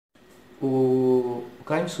O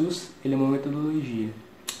Climb SUS, ele é uma metodologia,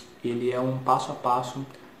 ele é um passo a passo,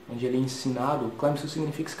 onde ele é ensinado. Climb SUS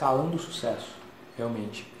significa escalando o sucesso,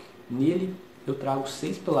 realmente. Nele, eu trago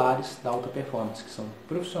 6 pilares da alta performance, que são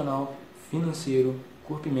profissional, financeiro,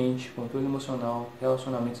 corpo e mente, controle emocional,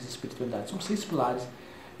 relacionamentos e espiritualidade. São 6 pilares,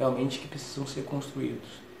 realmente, que precisam ser construídos,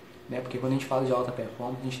 né? Porque quando a gente fala de alta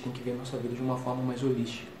performance, a gente tem que ver a nossa vida de uma forma mais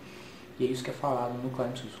holística. E é isso que é falado no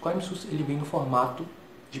Climb SUS. O Climb SUS, ele vem no formato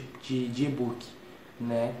de e-book,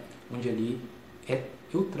 né? Onde ali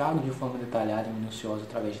eu trago de forma detalhada e minuciosa,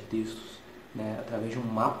 através de textos, né? Através de um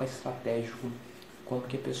mapa estratégico, como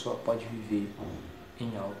que a pessoa pode viver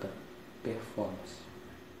em alta performance.